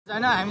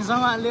हैन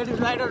हामीसँग लेडी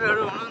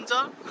राइडरहरु हुनुहुन्छ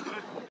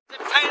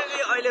फाइनली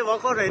अहिले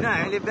भर्खर हैन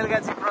हामीले बेलुका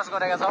चाहिँ क्रस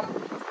गरेका छौं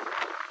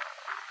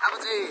अब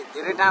चाहिँ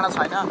धेरै टाढा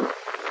छैन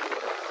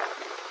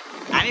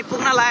हामी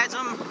पुग्न लागेका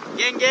छौं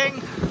ग्याङ ग्याङ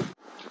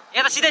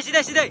यता सिधै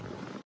सिधै सिधै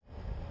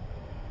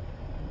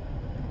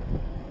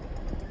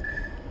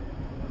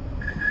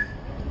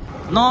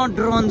नो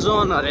ड्रोन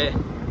जोन अरे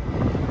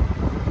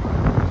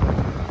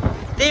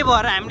त्यही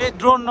भएर हामीले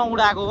ड्रोन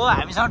नउडाएको हो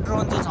हामीसँग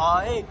ड्रोन चाहिँ छ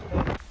है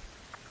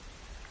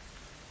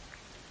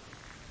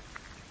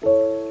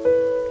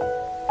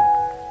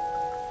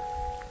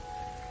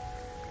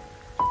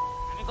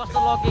हामी कस्तो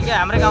लकी के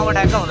हाम्रै गाउँको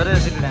ढाक्क हुँदो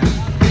रहेछ सिलगढी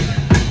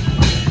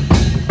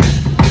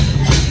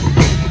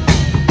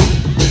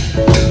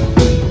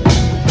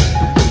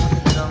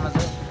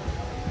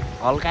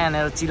हल्का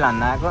यहाँनिर चिल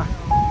हान्न आएको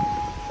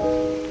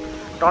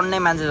टन्ने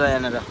मान्छे छ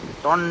यहाँनिर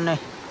टन्ने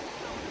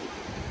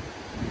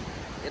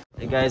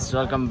Hey guys,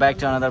 welcome back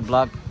to another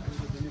vlog.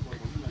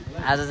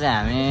 आज चाहिँ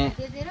हामी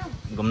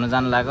घुम्न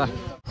जान लाग्यो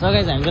सो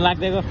गाइस हामी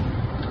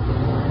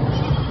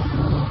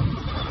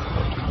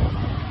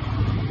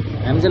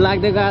चाहिँ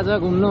लाग्दैको आज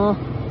घुम्नु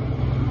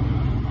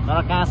तर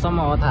कहाँसम्म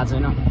हो थाहा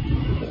छैन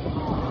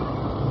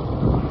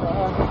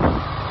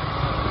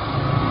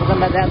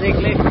पुजन्दा जाँदै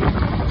एक्लै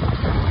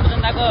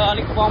पुजन्दाको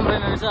अलिक कम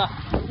रहेन रहेछ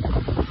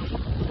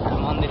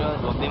मन्दिर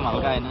झोक्दैम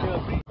हल्का होइन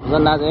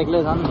पुजन्दा चाहिँ एक्लै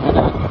छन् होइन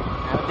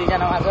हामी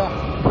दुईजना माछ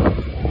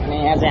अनि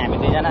यहाँ चाहिँ हामी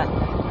दुईजना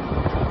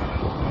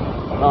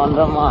रन र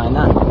म होइन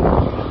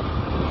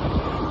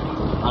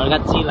हल्का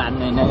चिल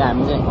हान्नु हिँडेको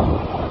हामी चाहिँ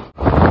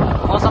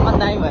मौसम पनि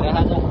दामी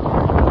भइरहेको छ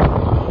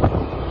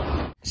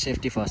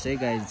सेफ्टी फर्स्ट है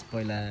गाइज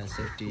पहिला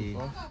सेफ्टी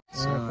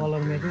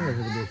कलर मेकिङ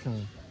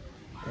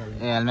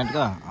ए हेलमेटको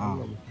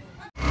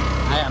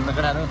आयो हाम्रो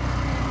केटाहरू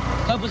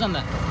खै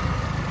पुजन्दा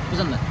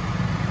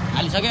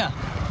हालिसक्यो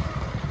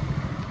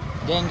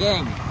ग्याङ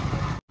ग्याङ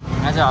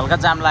यहाँ चाहिँ हल्का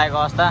जाम लागेको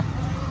अवस्था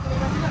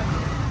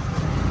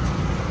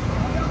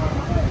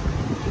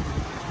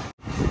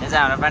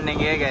हाम्रो पाण्डे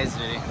के गाइस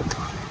फेरि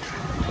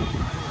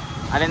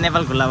अहिले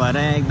नेपाल खुल्ला भएर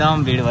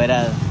एकदम भिड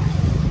भइरहेको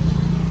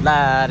ला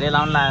रेल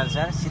आउनु लागेको छ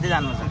सिधै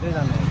जानुपर्छ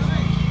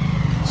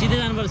सिधै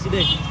जानुपर्छ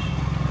सिधै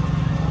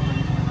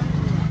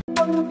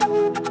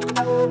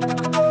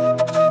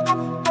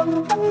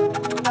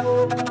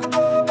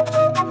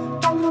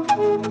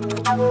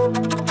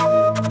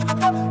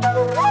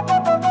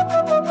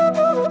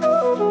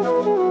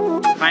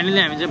फाइनली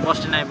हामी चाहिँ बस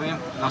स्ट्यान्ड आइपुग्यौँ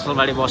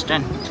नसलबाडी बस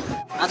स्ट्यान्ड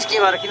आज के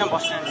भएर किन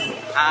बस स्ट्यान्ड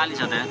खाली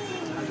छ त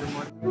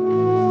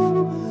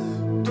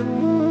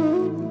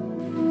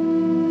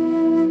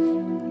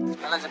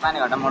यसलाई चाहिँ पानी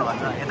घट्टा मोड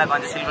भन्छ यता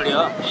गन्छ सिलगढी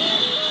हो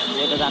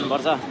यता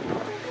जानुपर्छ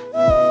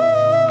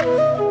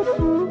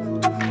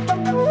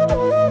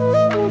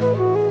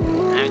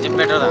हामी चाहिँ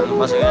पेट्रोल हाल्नु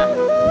बसेको यहाँ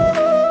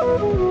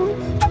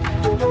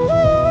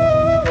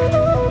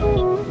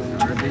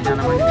हाम्रो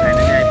दुईजना पनि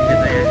फाइनली आइपुग्यो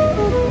त यहाँ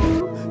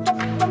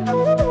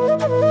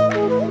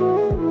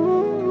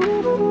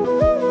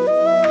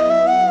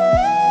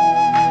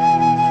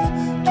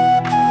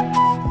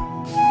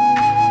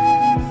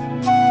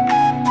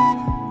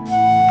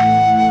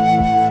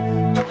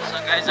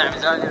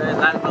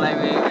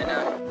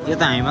यो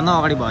त हामीभन्दा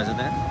अगाडि भएछ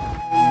त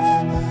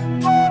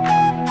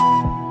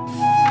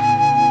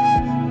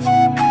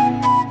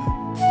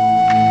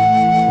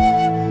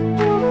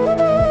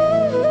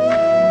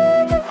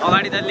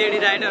अगाडि त लेडी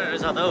राइडरहरू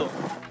छ त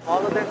हौ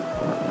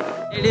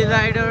lady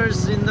Riders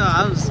in the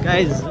house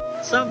guys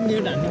sub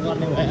mute हान्नु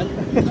पर्ने भयो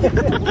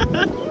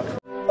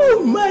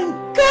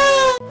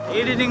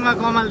एडिटिङमा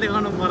कमाल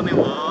देखाउनु पर्ने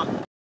भयो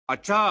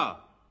अच्छा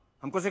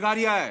हमको सिखा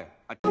रिया है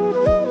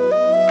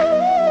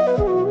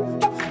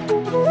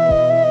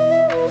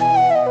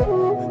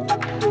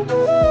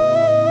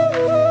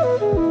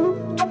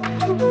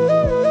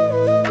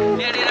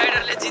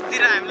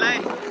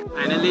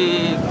फाइनली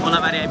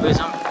कोलाबारी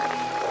आइपुगेछौँ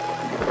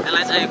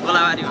यसलाई चाहिँ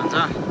कोलाबारी भन्छ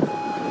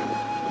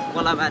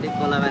कोलाबारी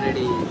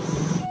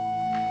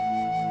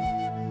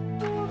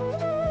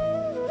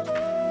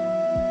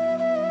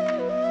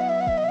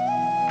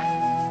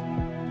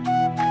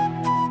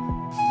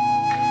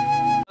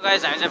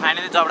गाइस हामी चाहिँ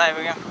फाइनली जबडा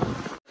आइपुग्यौँ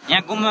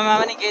यहाँ गुम्बामा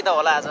पनि केही त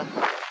होला आज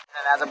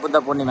आज बुद्ध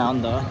पूर्णिमा हो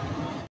नि त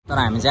तर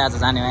हामी चाहिँ आज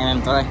जाने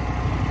भयौँ तर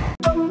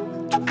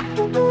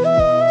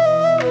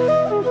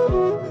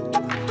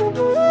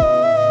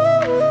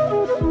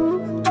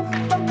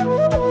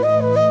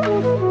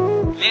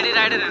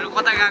राइडरहरू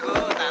कता गएको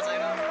थाहा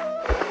छैन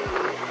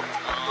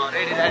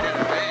रेडी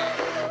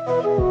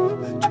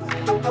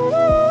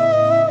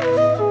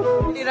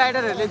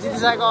राइडरहरूले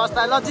जितिसकेको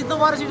अवस्था ल जित्नु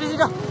पर्यो छिटो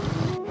छिटो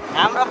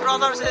हाम्रो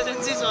ब्रदर्स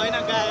एजेन्सी छैन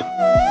गायब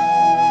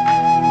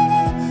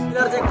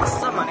वेदर चाहिँ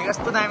कस्तो भनेको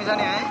यस्तो दामी छ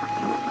नि है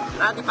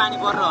राति पानी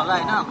पर्नु होला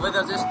होइन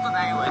वेदर चाहिँ यस्तो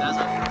दामी भइरहेछ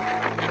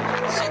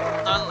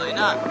शीतल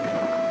होइन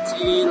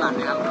चिल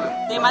हान्ने खालको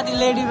त्यही माथि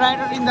lady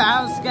rider in the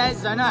house guys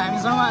होइन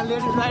हामीसँग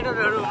लेडी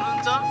राइडरहरू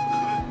हुनुहुन्छ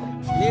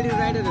लेडी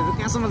राइडरहरू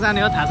कहाँसम्म जाने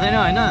हो थाहा छैन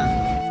होइन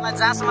मलाई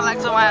जहाँसम्म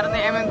लाग्छ उहाँहरू नै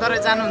एमएम तरै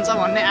जानुहुन्छ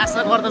भन्ने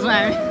आशा गर्दछौँ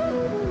हामी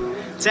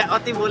चाहिँ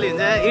अति बोली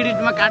हुन्छ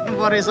एडिटमा काट्नु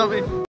पर्यो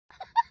सबै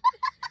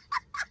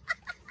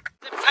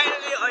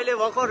फाइनली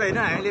अहिले भर्खर होइन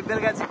हामीले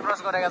बेलुका चाहिँ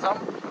क्रस गरेका छौँ।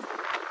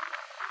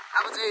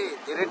 अब चाहिँ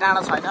धेरै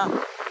टाढो छैन,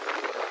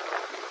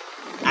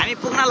 हामी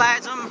पुग्न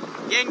लागेका छौँ।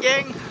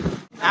 ग्याङ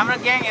हाम्रो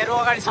ग्याङहरू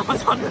अगाडिसम्म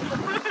छन्।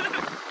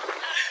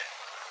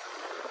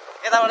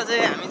 यताबाट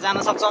चाहिँ हामी जान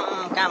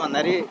सक्छौँ कहाँ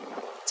भन्दाखेरि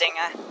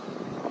चेङ्गा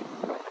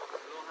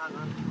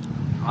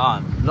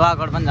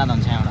लोहागढ पनि जाँदा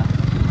हुन्छ यहाँबाट।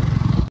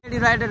 लेडी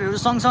राइडरहरू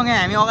सँगसँगै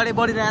हामी अगाडि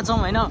बढिरहेका छौँ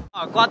होइन।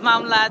 कदमा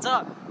आउनु लागेको छ,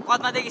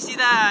 कदमादेखि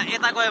सिधा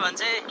यता गयो भने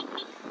चाहिँ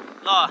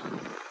ल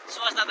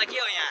सुवास्ता त के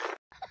हो यहाँ,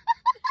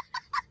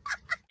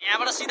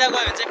 यहाँबाट सिधा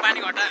गयो भने चाहिँ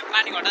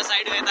पानीघट्टा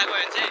साइड हो, यता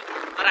गयो भने चाहिँ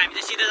तर हामी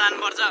चाहिँ सिधा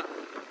जानुपर्छ।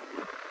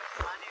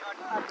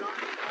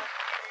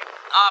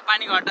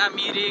 पानीघट्टा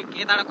मिरिक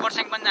यताबाट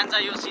खरसाङ पनि जान्छ,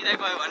 यो सिधै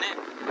गयो भने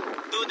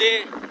दुधे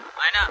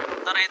होइन।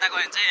 तर यता गयो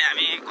भने चाहिँ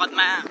हामी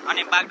कदमा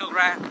अनि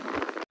बागडोग्रा।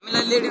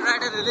 हामीलाई लेडी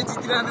राइडरहरूले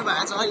जितिरहनु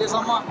भएको छ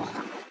अहिलेसम्म।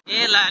 ए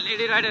ला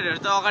लेडी राइडरहरू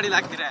त अगाडि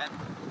लाग्दिरहे।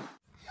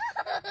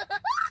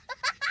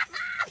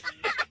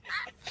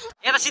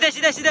 यता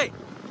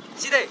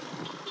सिधै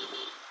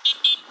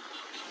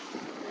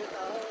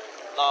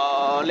ल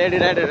लेडी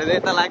राइडरहरू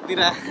यता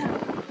लाग्दिरहे,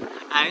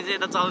 हामी चाहिँ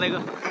यता चल्दैको।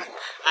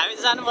 हामी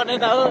चाहिँ जानुपर्ने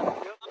त हो,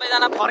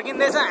 सबैजना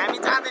फर्किँदैछ, हामी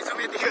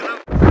जाँदैछौँ यतिखेर।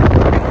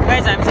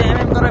 गाइस हामी चाहिँ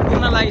एमएम तर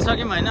पुग्न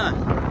लागिसक्यौँ होइन।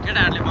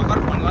 केटाहरूले भर्खर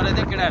फोन गरेको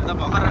थियो, केटाहरू त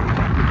भर्खर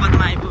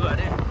कदमा आइपुग्यो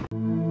अरे।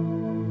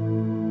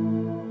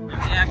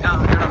 हामी चाहिँ यहाँ गाउँ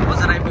एउटा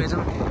बजार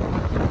आइपुगेछौँ।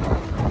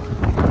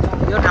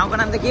 यो ठाउँको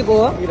नाम चाहिँ के पो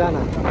हो?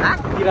 किराना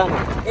कि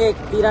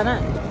तिराना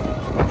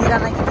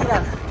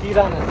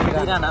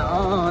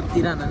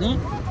तिराना नि।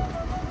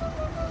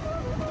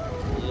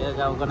 यो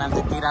गाउँको नाम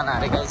चाहिँ तिराना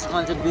अरे गाइस।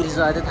 मैले चाहिँ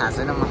बिर्सिसकेको थिएँ, थाहा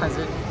छैन मलाई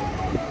चाहिँ।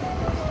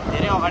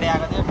 धेरै अगाडि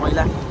आएको थिएँ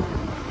पहिला।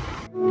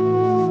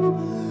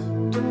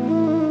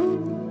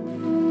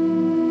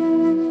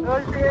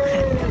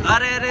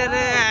 अरे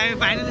हामी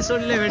फाइनली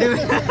सोलीले भेट्यौँ।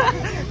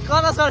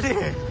 कता सोली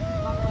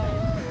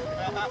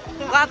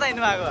कता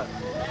हिँड्नु भएको?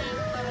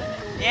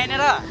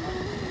 यहाँनिर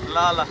ल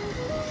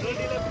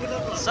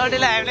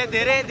सोलीलाई हामीले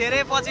धेरै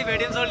पछि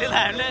भेट्यौँ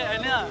सोलीलाई हामीले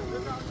होइन।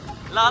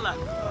 ल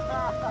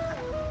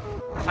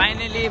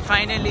फाइनली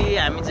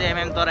हामी चाहिँ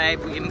एमएम तर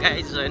आइपुग्यौँ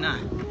गाइस होइन।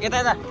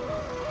 यता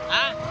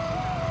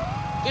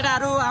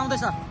केटाहरू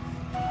आउँदैछ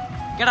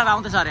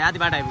अरे, आधी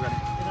बाटो आइपुग्यो अरे।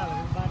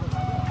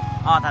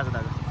 थाहा छ।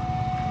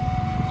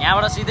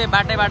 यहाँबाट सिधै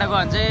बाटो गयो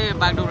भने चाहिँ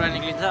बागडोग्रा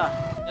निक्लिन्छ।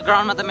 यो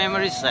ग्राउन्डमा त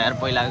मेमोरिज छ यार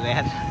पहिलाको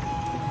यार।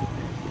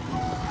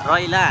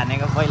 रैला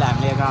हानेको पहिला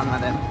हामीले यो ग्राउन्डमा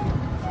त।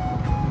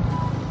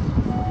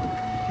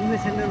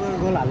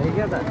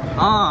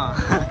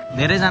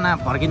 धेरैजना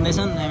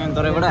फर्किँदैछन् एमएम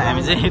तराईबाट,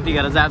 हामी चाहिँ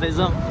यतिखेर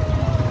जाँदैछौँ।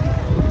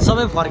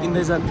 सबै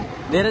फर्किँदैछन्,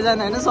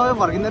 धेरैजना होइन सबै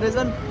फर्किँदै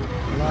रहेछन्,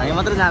 हामी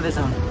मात्रै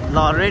जाँदैछौँ। ल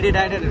लेडी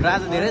राइडरहरू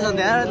आज धेरै छन्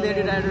त्यहाँ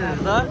लेडी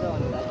राइडरहरू त।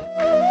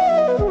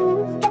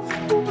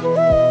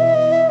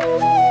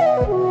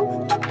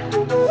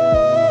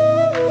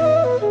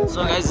 सो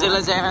गाइस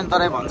यसलाई चाहिँ एमएम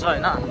तराई भन्छ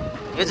होइन।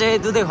 यो चाहिँ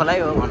दुधे खोलै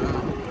हो भन्नु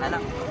होइन।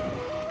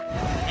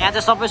 यहाँ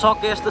चाहिँ सबै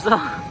सक्यो यस्तो छ।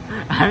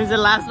 हामी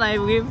चाहिँ लास्टमा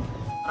आइपुग्यौँ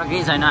तर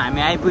केही छैन,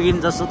 हामी आइपुग्यौँ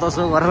जसो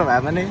तसो गरेर भए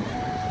पनि।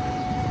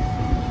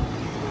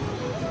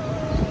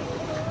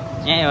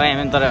 यहीँ हो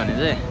एमएम तराई भने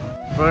चाहिँ,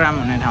 प्रोग्राम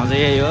हुने ठाउँ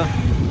चाहिँ यही हो।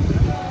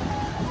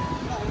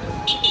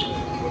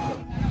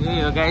 यही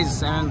हो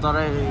गाइस एमएम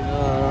तराई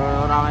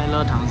रमाइलो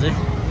ठाउँ चाहिँ।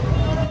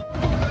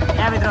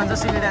 यहाँभित्र हुन्छ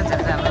सिली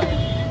डान्सहरू चाहिँ हाम्रो।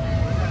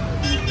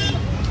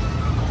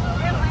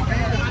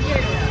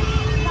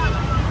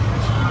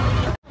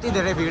 यति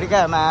धेरै भिड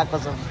कहाँमा आएको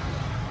छ।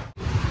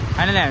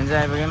 फाइनली हामी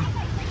चाहिँ आइपुग्यौँ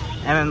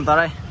एमएम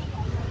तराई।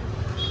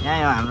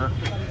 यहीँ हो हाम्रो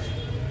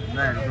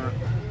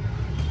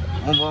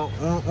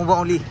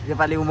उभौली,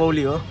 नेपाली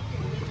उभौली हो।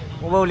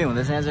 उभौली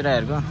हुँदैछ यहाँ चाहिँ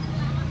राईहरूको।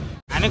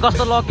 हामी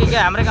कस्तो लकी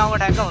क्या, हाम्रै गाउँको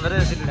ठ्याक्क हुँदो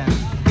रहेछ सिली dance.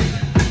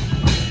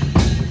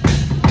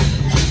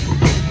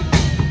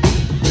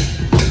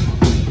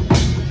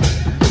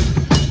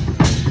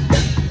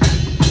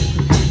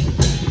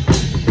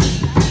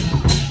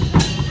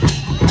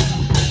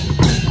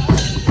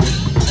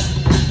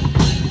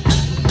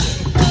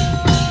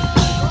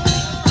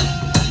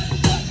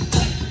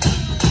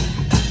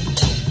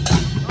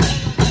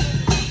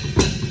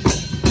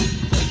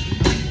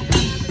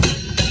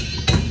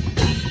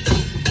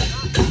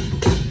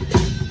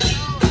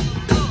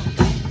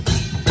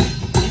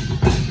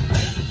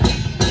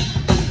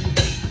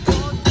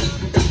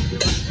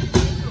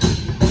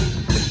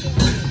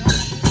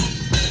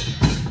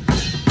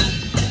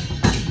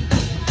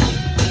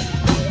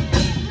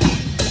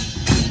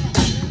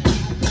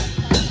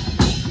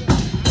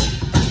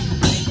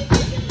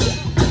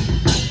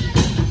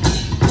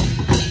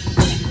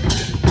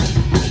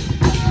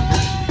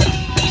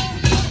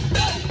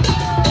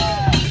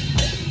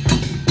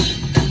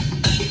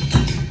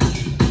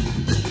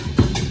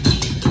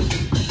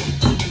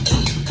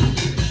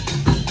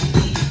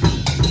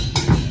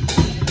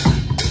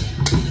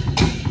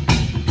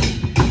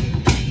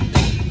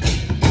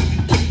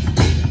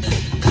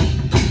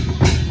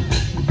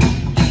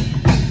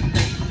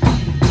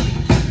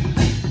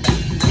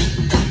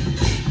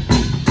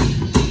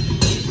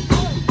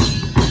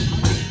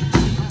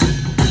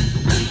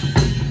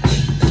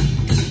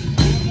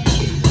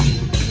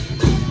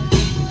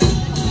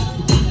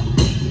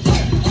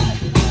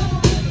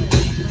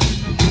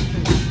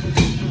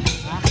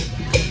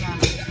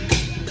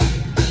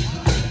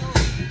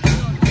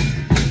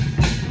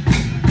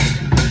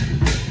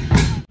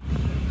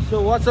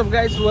 what's up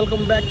guys,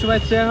 welcome back to my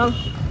channel.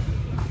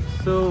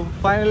 So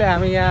finally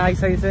हामी यहाँ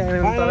आइसकेको छ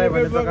MM तराई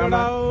भन्ने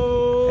जग्गामा.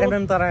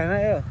 MM तराई हैन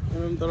यो?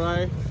 MM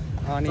तराई.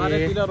 अनि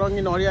चारैतिर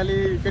रंगीन हरियाली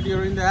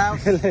केटीहरु इन द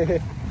हाउस.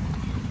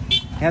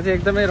 यहाँ चाहिँ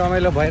एकदमै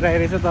रमाइलो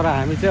भइरहेको छ तर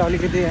हामी चाहिँ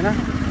अलिकति हैन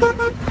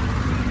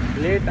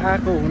लेट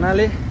आएको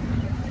हुनाले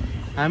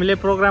हामीले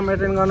प्रोग्राम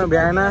एटेन्ड गर्न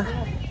भ्याएन.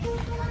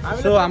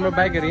 सो हाम्रो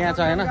बाइकहरु यहाँ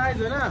छ हैन.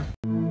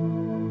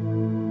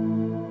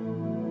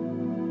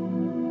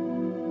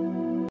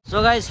 सो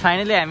गाइस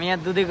फाइनली हामी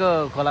यहाँ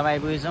दुधेको खोलामा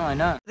आइपुगेछौँ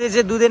हैन. दुधे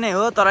चाहिँ दुधे नै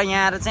हो तर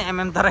यहाँ आएर चाहिँ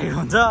MM तराई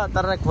हुन्छ.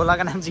 तर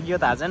खोलाको नाम चाहिँ के हो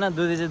थाहा छैन.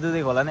 दुधे चाहिँ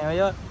दुधे खोला नै हो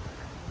यो.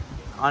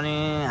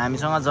 अनि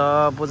हामीसँग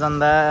छ पुजन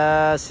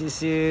दा,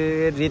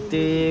 शिशिर,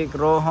 ऋतिक,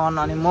 रोहन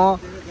अनि म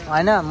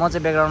हैन. म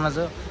चाहिँ ब्याकग्राउन्डमा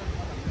छु.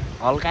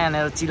 हल्का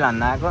यहाँनिर चिल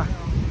हान्न आएको.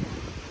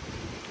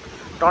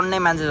 टन्ने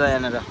मान्छे छ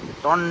यहाँनिर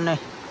टन्ने.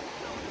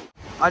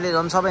 अहिले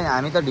झन् सबै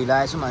हामी त ढिलो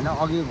आएछौँ हैन.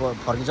 अघि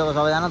फर्किसक्यो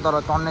सबैजना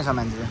तर टन्ने छ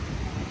मान्छे.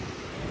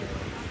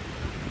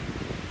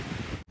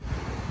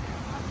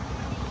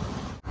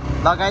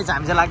 ल गाइस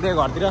हामी चाहिँ लाग्दै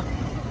घरतिर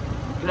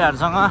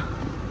केटाहरूसँग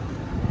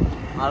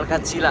हल्का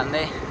चिल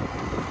हान्दै.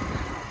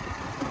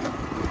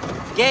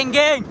 ग्याङ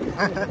ग्याङ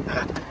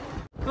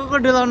को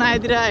डुलाउन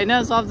आइतिर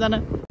होइन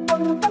सबजना.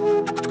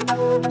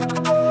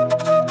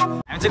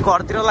 हामी चाहिँ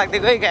घरतिर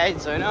लाग्दिएको है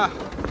गाइस होइन.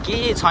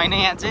 के छैन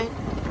यहाँ चाहिँ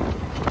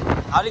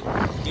अलिक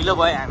ढिलो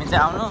भयो हामी चाहिँ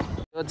आउनु.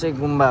 यो चाहिँ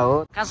गुम्बा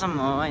हो. कहाँसम्म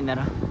हो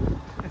यिनीहर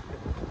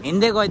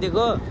हिँड्दै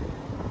गइदिएको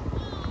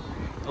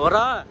हो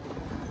र.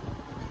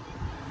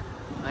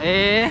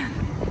 ए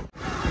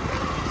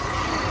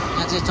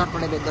यहाँ चाहिँ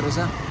चटपटे बेच्दो रहेछ.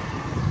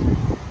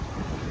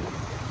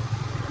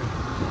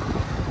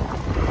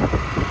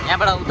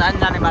 यहाँबाट उता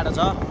जाने बाटो छ.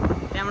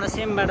 त्यहाँबाट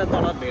सेम बाटो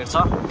तल भेट्छ.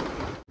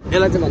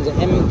 यसलाई चाहिँ भन्छ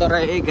MM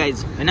तराई गाइज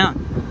होइन.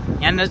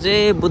 यहाँनिर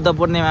चाहिँ बुद्ध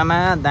पूर्णिमामा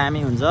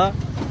दामी हुन्छ.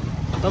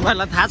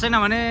 तपाईँहरूलाई थाहा छैन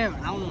भने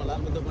आउनु होला.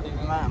 बुद्ध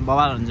पूर्णिमामा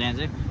बवाल हुन्छ यहाँ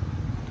चाहिँ.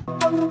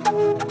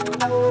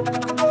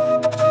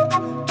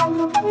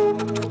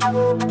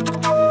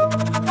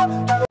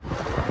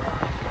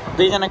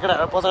 दुईजना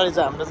केटाहरू पछाडि छ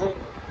हाम्रो चाहिँ.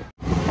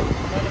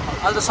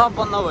 अहिले त सब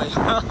बन्द भयो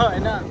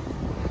होइन.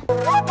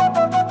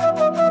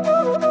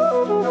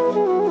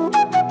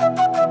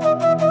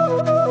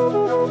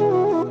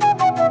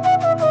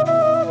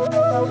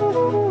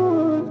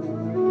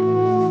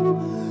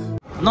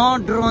 नो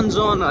ड्रोन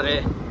जोन अरे.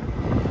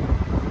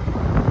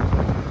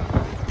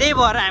 त्यही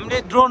भएर हामीले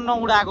ड्रोन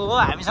नउडाएको हो.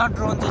 हामीसँग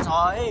ड्रोन चाहिँ छ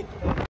है.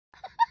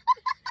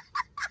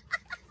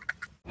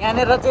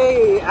 यहाँनिर चाहिँ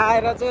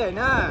आएर चाहिँ होइन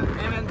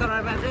MM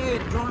तराईमा चाहिँ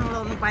ड्रोन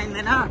उडाउनु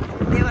पाइँदैन.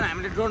 त्यही भएर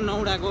हामीले ड्रोन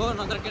नउडाएको हो.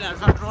 नत्र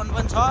केटाहरूसँग ड्रोन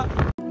पनि छ.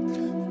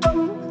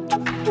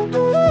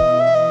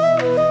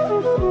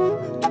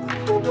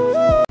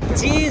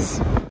 चिज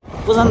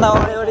पुजन्दा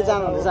ओडी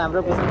जानु हुँदैछ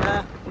हाम्रो पुजन्दा.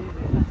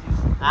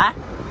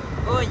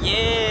 ओ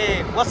ये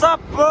व्हाट्स अप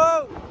ब्रो.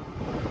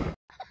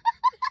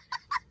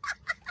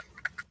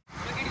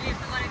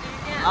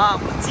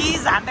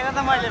 चिज हान्देको त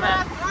मैले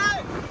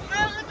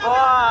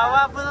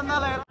वा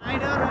पुजन्दालाई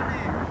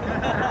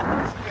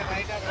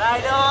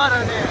राइडर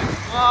हुने.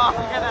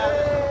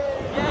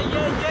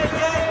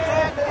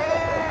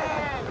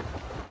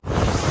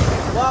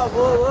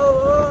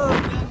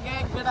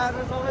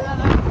 केटाहरू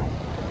सबैजना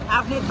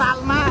आफ्नै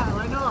तालमा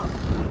होइन.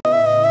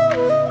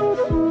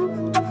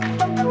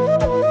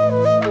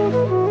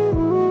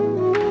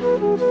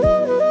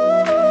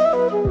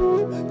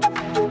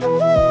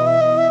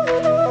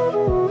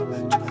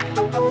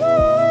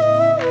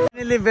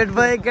 भेट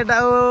भयो केटा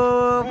हो.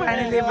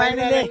 फाइनली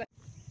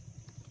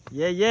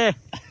ये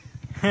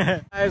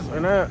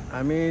होइन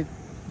हामी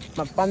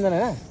पाँचजना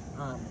होइन.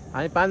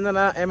 हामी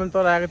पाँचजना MM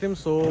तराई आएको थियौँ.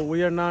 So we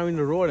are now in the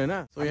road होइन.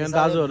 सो यहाँ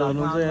दाजुहरू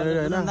हुनुहुन्छ यहाँनिर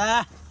होइन.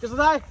 त्यसो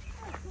दाइ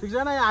ठिक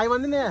छैन यहाँ हाई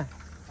भनिदिनु यहाँ.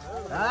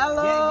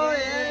 हेलो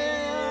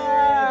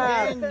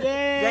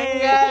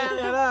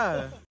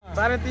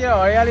चारैतिर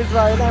हरियाली छ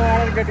होइन.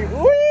 केटी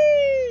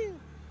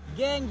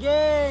ग्याङ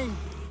ग्याङ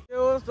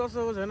त्यो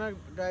जसोको छैन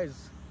गाइज.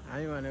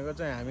 हामी भनेको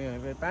चाहिँ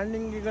हामी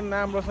पाण्डिङको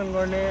नाम रोशन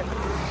गर्ने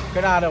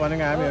केटाहरू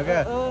भनेको हामी हो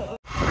क्या.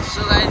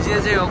 सो गाइस यो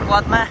चाहिँ हो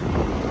पदमा.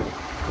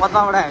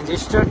 पदमाबाट हामी चाहिँ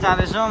स्ट्रेट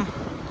जाँदैछौँ.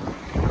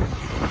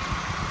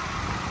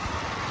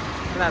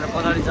 केटाहरू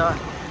पछाडि छ.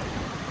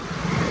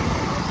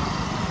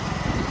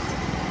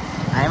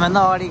 हामीभन्दा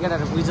अगाडि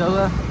केटाहरू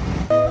पुगिसक्यो.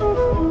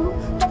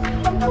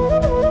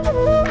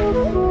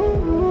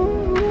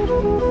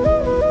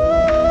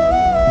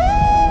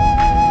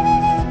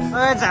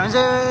 हामी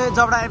चाहिँ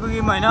जबडा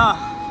आइपुग्यौँ होइन.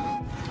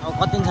 अब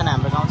कति दिन छैन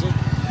हाम्रो गाउँ चाहिँ.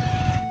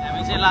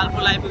 हामी चाहिँ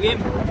लालपुर आइपुग्यौँ.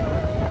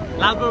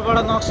 लालपुरबाट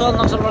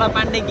नक्सलबाट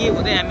पाण्डेकी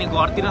हुँदै हामी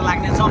घरतिर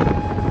लाग्नेछौँ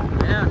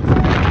होइन.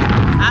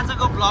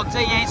 आजको भ्लग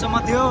चाहिँ यहीँसम्म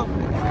थियो.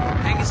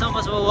 Thank you so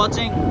much for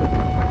watching.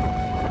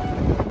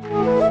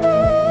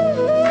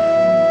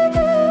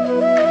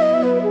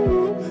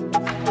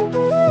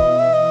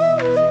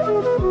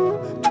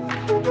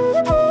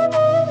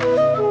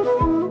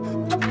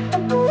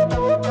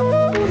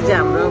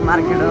 हाम्रो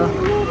मार्केट हो.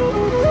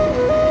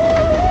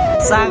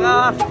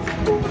 सागर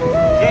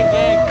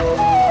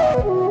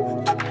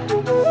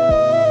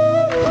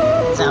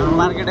हाम्रो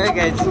मार्केट है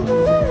guys.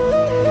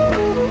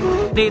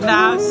 Gandhi in the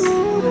house.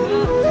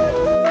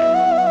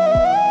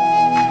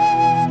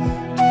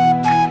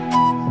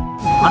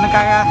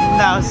 Anukaya in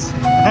the house.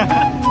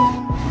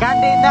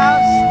 Gandhi in the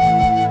house.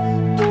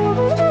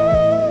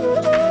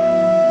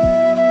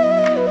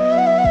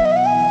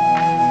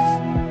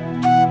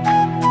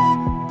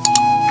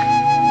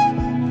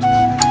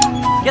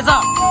 Get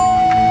up.